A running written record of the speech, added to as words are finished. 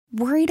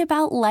Worried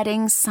about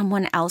letting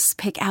someone else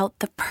pick out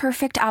the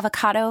perfect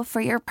avocado for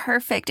your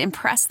perfect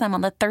impress them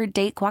on the third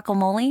date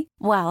guacamole?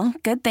 Well,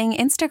 good thing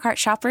Instacart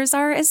shoppers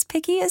are as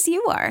picky as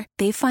you are.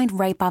 They find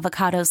ripe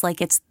avocados like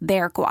it's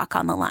their guac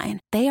on the line.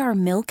 They are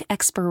milk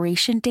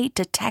expiration date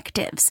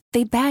detectives.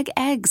 They bag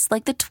eggs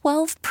like the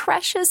 12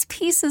 precious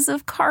pieces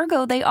of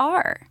cargo they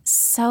are.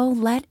 So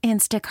let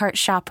Instacart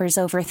shoppers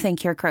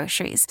overthink your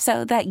groceries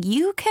so that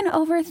you can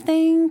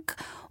overthink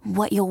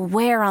what you'll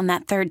wear on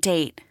that third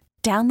date.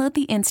 Download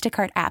the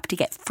Instacart app to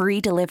get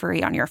free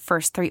delivery on your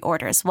first 3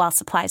 orders while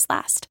supplies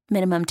last.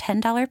 Minimum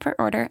 $10 per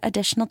order.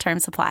 Additional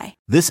terms apply.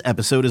 This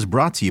episode is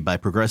brought to you by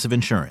Progressive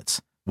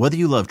Insurance. Whether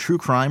you love true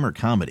crime or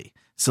comedy,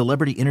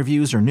 celebrity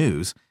interviews or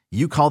news,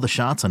 you call the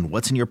shots on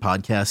what's in your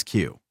podcast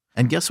queue.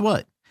 And guess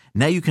what?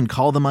 Now you can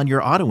call them on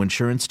your auto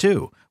insurance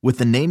too with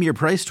the Name Your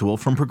Price tool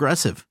from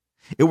Progressive.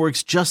 It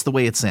works just the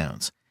way it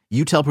sounds.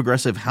 You tell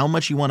Progressive how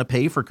much you want to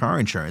pay for car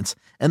insurance,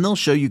 and they'll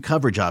show you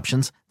coverage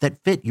options that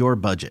fit your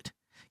budget.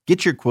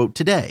 Get your quote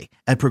today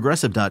at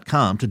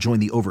Progressive.com to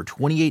join the over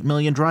 28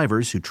 million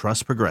drivers who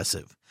trust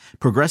Progressive.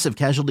 Progressive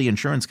Casualty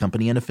Insurance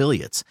Company and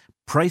Affiliates.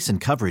 Price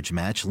and coverage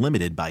match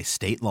limited by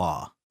state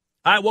law.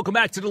 All right, welcome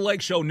back to the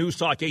Lake Show, News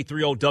Talk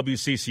 830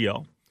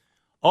 WCCO.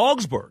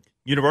 Augsburg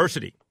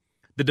University,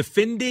 the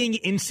defending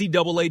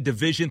NCAA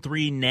Division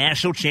III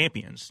national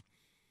champions,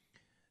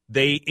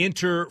 they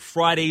enter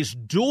Friday's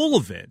dual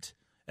event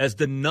as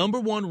the number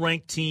 1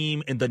 ranked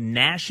team in the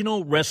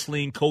National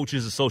Wrestling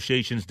Coaches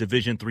Association's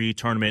Division III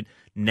Tournament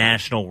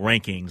National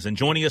Rankings. And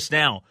joining us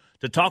now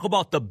to talk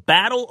about the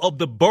Battle of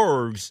the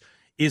Burgs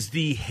is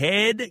the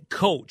head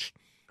coach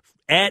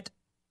at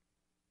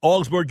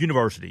Augsburg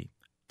University.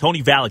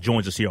 Tony Valek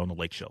joins us here on the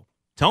Lake Show.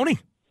 Tony,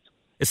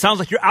 it sounds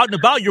like you're out and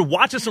about. You're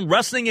watching some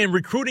wrestling and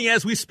recruiting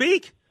as we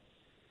speak.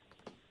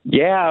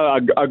 Yeah,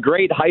 a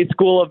great high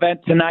school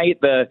event tonight.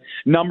 The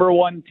number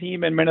 1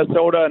 team in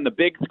Minnesota and the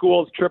big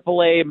schools,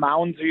 AAA,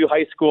 Mounds View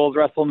High Schools,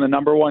 wrestling the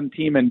number 1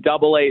 team in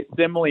AA,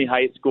 Simley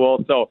High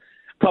School. So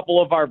a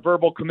couple of our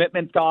verbal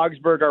commitments to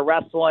Augsburg are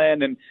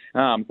wrestling, and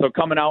so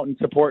coming out and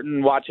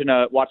supporting, watching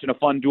a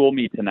fun dual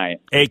meet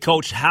tonight. Hey,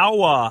 Coach,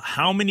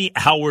 how many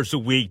hours a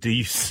week do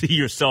you see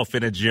yourself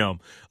in a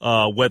gym,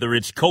 whether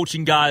it's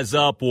coaching guys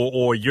up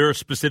or your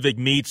specific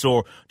meets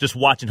or just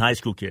watching high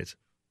school kids?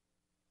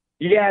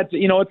 Yeah,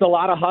 it's a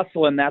lot of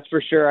hustling, that's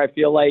for sure. I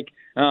feel like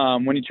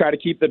when you try to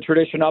keep the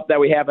tradition up that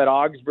we have at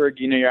Augsburg,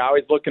 you're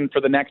always looking for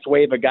the next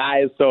wave of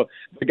guys. So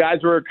the guys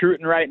we're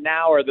recruiting right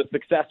now are the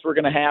success we're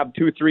going to have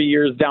 2-3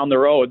 years down the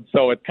road.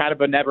 So it's kind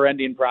of a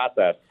never-ending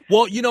process.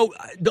 Well,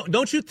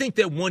 don't you think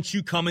that once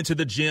you come into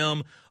the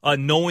gym,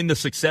 knowing the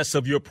success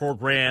of your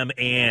program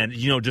and,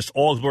 just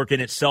Augsburg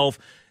in itself,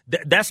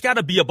 that's got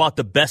to be about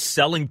the best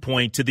selling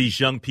point to these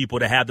young people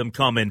to have them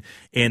come and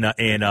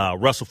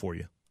wrestle for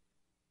you?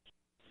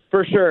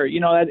 For sure.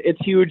 It's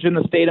huge in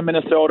the state of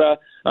Minnesota.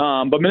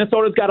 But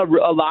Minnesota's got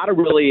a lot of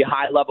really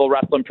high-level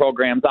wrestling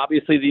programs.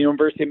 Obviously, the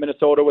University of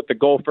Minnesota with the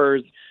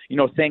Gophers.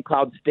 St.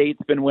 Cloud State's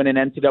been winning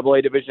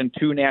NCAA Division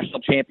II national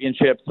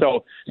championships.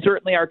 So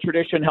certainly our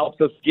tradition helps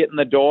us get in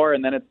the door,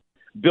 and then it's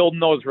building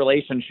those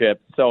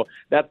relationships. So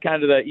that's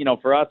kind of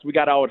for us, we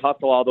got to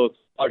out-hustle all those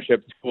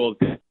scholarship schools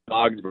in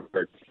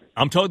Augsburg.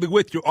 I'm totally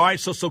with you. All right,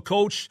 so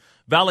Coach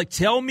Valek,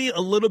 tell me a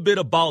little bit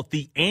about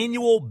the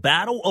annual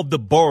Battle of the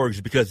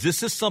Burgs, because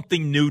this is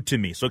something new to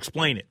me. So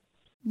explain it.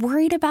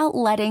 Worried about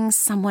letting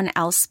someone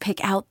else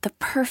pick out the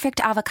perfect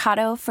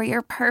avocado for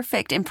your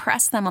perfect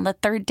impress them on the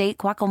third date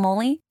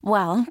guacamole?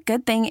 Well,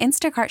 good thing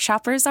Instacart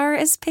shoppers are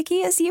as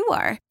picky as you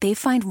are. They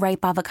find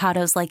ripe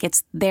avocados like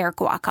it's their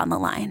guac on the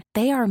line.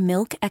 They are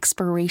milk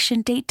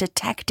expiration date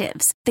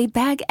detectives. They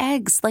bag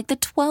eggs like the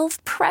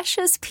 12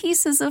 precious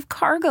pieces of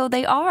cargo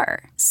they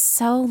are.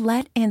 So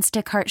let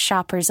Instacart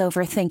shoppers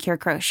overthink your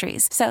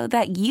groceries so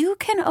that you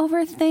can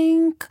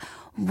overthink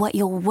what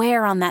you'll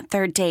wear on that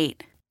third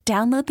date.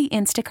 Download the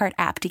Instacart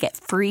app to get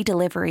free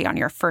delivery on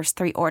your first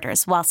 3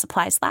 orders while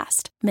supplies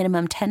last.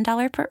 Minimum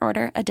 $10 per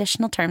order.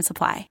 Additional terms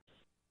apply.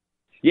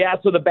 Yeah,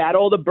 so the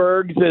Battle of the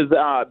Burgs is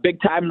a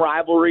big-time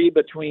rivalry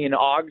between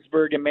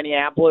Augsburg and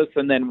Minneapolis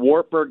and then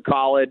Wartburg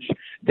College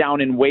down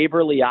in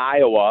Waverly,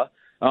 Iowa.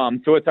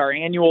 So it's our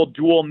annual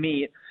dual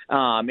meet.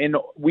 And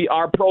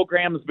our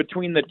programs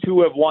between the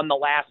two have won the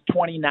last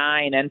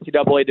 29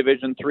 NCAA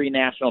Division III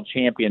national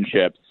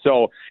championships.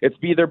 So it's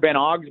either been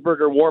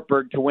Augsburg or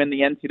Wartburg to win the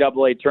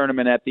NCAA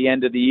tournament at the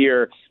end of the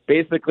year,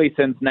 basically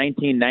since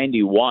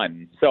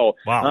 1991. So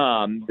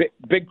wow.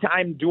 Big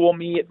time dual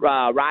meet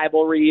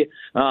rivalry.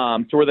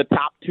 So we're the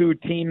top 2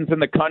 teams in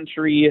the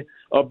country.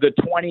 Of the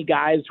 20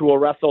 guys who will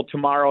wrestle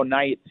tomorrow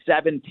night,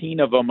 17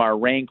 of them are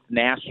ranked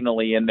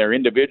nationally in their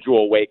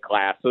individual weight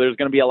class. So there's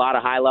going to be a lot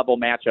of high-level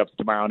matchups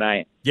tomorrow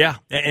night. Yeah,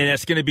 and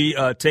that's going to be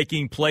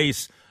taking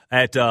place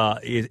at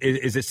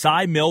is it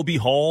Cy Melby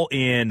Hall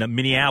in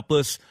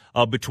Minneapolis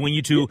between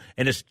you two,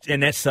 and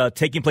that's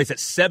taking place at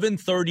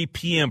 7:30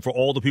 p.m. for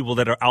all the people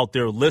that are out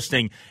there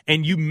listening.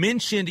 And you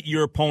mentioned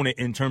your opponent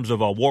in terms of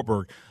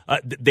Wartburg.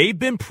 They've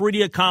been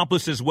pretty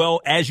accomplished as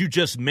well, as you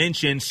just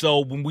mentioned. So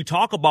when we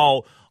talk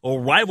about a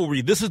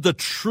rivalry, this is the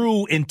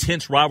true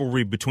intense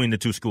rivalry between the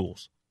two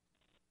schools.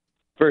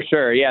 For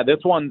sure. Yeah, this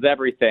one's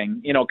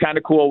everything. Kind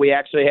of cool. We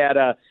actually had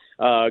a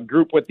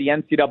group with the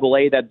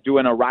NCAA that's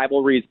doing a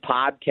rivalries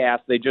podcast.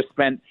 They just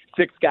spent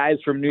 6 guys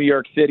from New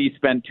York City,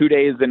 spent 2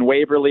 days in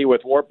Waverly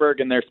with Wartburg,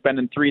 and they're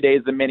spending 3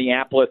 days in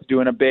Minneapolis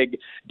doing a big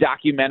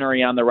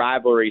documentary on the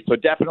rivalry. So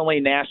definitely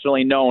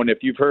nationally known. If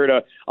you've heard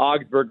of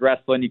Augsburg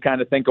wrestling, you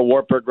kind of think of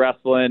Wartburg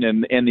wrestling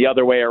and the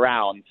other way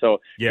around. So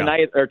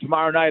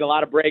tomorrow night, a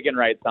lot of bragging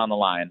rights on the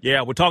line.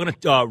 Yeah, we're talking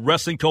to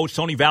wrestling coach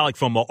Tony Valek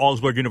from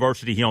Augsburg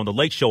University here on the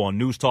Lake Show on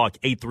News Talk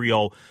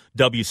 830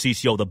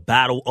 WCCO, the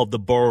Battle of the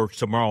Burgs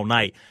tomorrow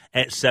night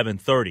at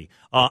 7:30.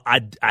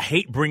 I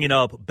hate bringing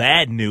up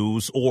bad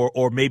news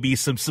or maybe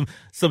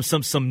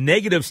some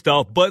negative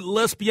stuff, but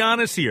let's be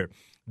honest here.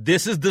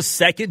 This is the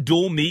second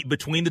dual meet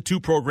between the two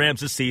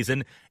programs this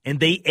season, and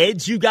they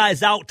edged you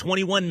guys out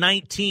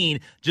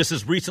 21-19 just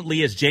as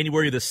recently as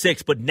January the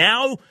 6th. But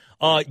now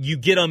you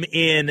get them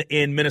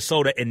in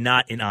Minnesota and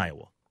not in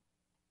Iowa.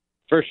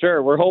 For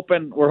sure. We're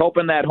hoping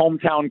that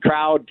hometown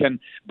crowd can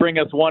bring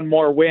us one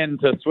more win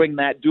to swing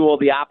that duel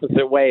the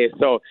opposite way.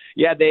 So,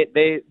 yeah,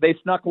 they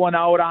snuck one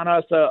out on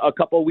us a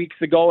couple of weeks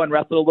ago and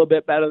wrestled a little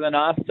bit better than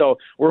us. So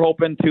we're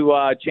hoping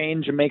to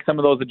change and make some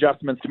of those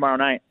adjustments tomorrow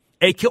night.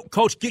 Hey,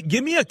 Coach,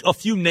 give me a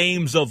few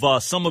names of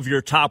some of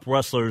your top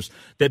wrestlers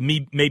that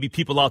maybe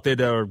people out there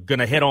that are going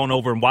to head on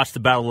over and watch the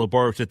Battle of the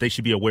Burgs that they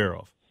should be aware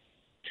of.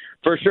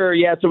 For sure,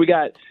 yeah. So we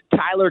got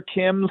Tyler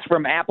Kimms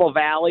from Apple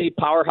Valley,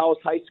 Powerhouse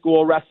High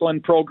School Wrestling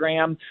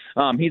Program.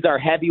 He's our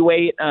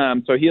heavyweight,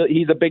 so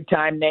he's a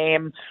big-time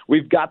name.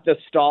 We've got the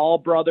Stahl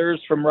brothers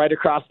from right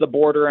across the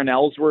border in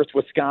Ellsworth,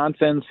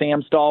 Wisconsin.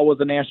 Sam Stahl was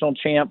a national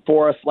champ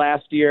for us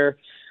last year.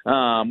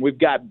 We've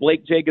got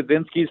Blake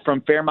Jagozinski's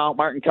from Fairmount,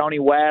 Martin County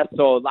West.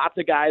 So lots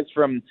of guys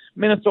from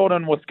Minnesota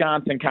and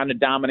Wisconsin kind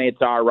of dominates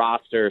our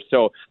roster.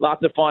 So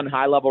lots of fun,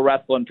 high-level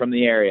wrestling from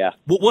the area.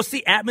 What's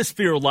the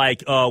atmosphere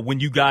like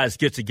when you guys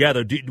get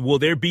together? Will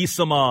there be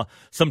some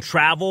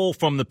travel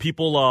from the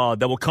people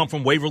that will come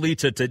from Waverly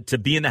to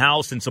be in the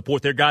house and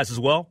support their guys as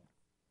well?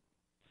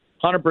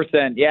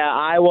 100%. Yeah,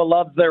 Iowa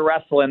loves their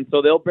wrestling,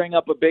 so they'll bring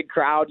up a big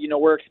crowd.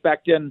 We're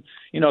expecting,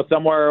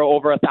 somewhere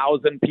over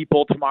 1,000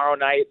 people tomorrow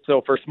night.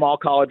 So for small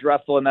college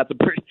wrestling, that's a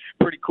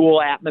pretty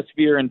cool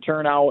atmosphere and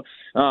turnout.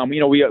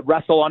 We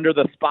wrestle under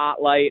the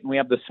spotlight, and we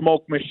have the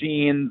smoke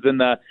machines and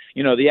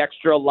the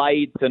extra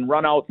lights and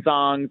run out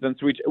songs, and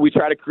so we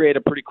try to create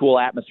a pretty cool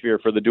atmosphere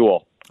for the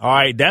duel. All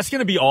right, that's going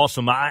to be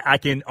awesome. I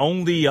can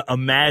only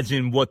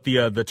imagine what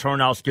the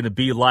turnout's going to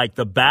be like.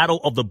 The Battle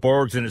of the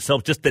Burgs in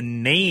itself, just the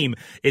name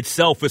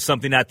itself is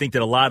something I think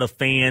that a lot of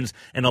fans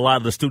and a lot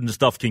of the student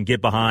stuff can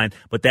get behind.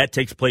 But that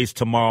takes place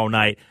tomorrow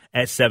night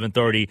at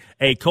 7:30.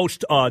 Hey, Coach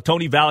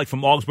Tony Valek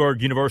from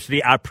Augsburg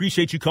University, I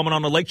appreciate you coming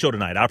on the Lake Show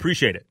tonight. I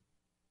appreciate it.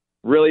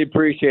 Really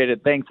appreciate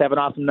it. Thanks. Have an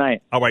awesome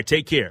night. All right,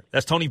 take care.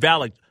 That's Tony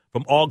Valek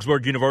from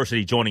Augsburg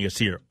University joining us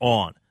here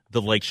on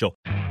the Lake Show.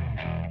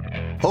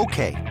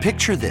 Okay,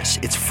 picture this.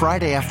 It's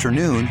Friday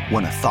afternoon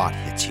when a thought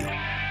hits you.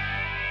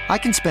 I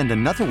can spend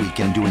another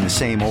weekend doing the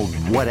same old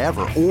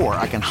whatever, or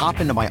I can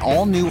hop into my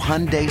all-new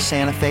Hyundai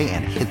Santa Fe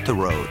and hit the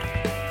road.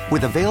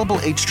 With available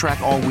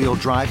H-Track all-wheel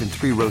drive and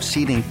 3-row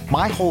seating,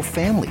 my whole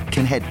family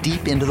can head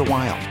deep into the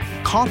wild.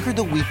 Conquer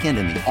the weekend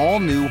in the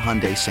all-new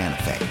Hyundai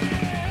Santa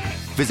Fe.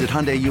 Visit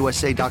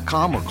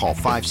HyundaiUSA.com or call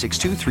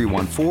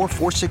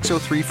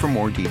 562-314-4603 for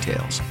more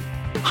details.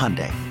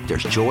 Hyundai,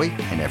 there's joy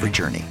in every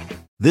journey.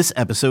 This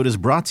episode is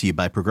brought to you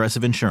by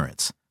Progressive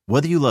Insurance.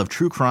 Whether you love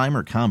true crime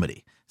or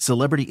comedy,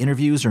 celebrity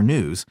interviews or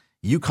news,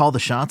 you call the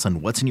shots on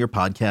what's in your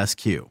podcast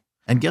queue.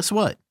 And guess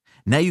what?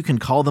 Now you can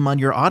call them on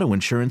your auto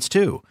insurance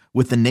too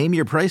with the Name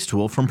Your Price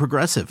tool from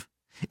Progressive.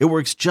 It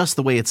works just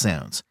the way it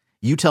sounds.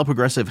 You tell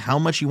Progressive how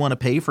much you want to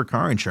pay for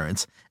car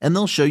insurance, and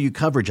they'll show you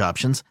coverage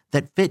options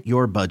that fit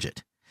your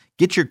budget.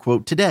 Get your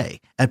quote today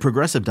at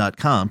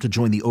Progressive.com to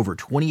join the over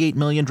 28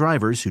 million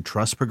drivers who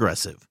trust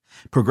Progressive.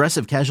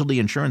 Progressive Casualty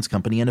Insurance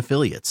Company and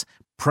Affiliates.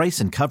 Price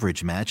and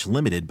coverage match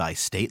limited by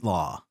state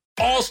law.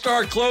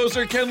 All-star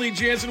closer Kenley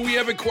Jansen, we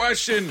have a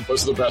question.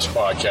 What's the best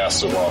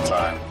podcast of all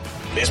time?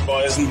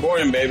 Baseball isn't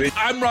boring, baby.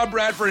 I'm Rob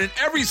Bradford, and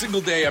every single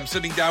day I'm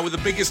sitting down with the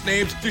biggest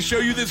names to show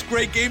you this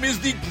great game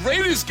is the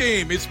greatest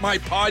game. It's my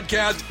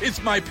podcast.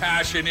 It's my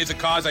passion. It's a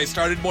cause I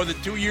started more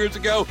than 2 years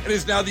ago and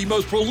is now the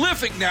most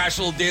prolific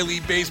national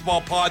daily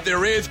baseball pod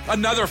there is.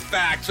 Another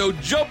fact, so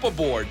jump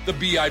aboard the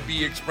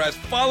BIB Express.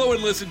 Follow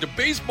and listen to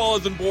Baseball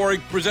Isn't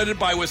Boring, presented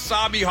by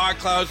Wasabi Hot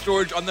Cloud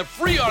Storage on the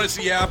free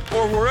Odyssey app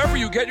or wherever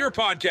you get your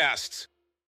podcasts.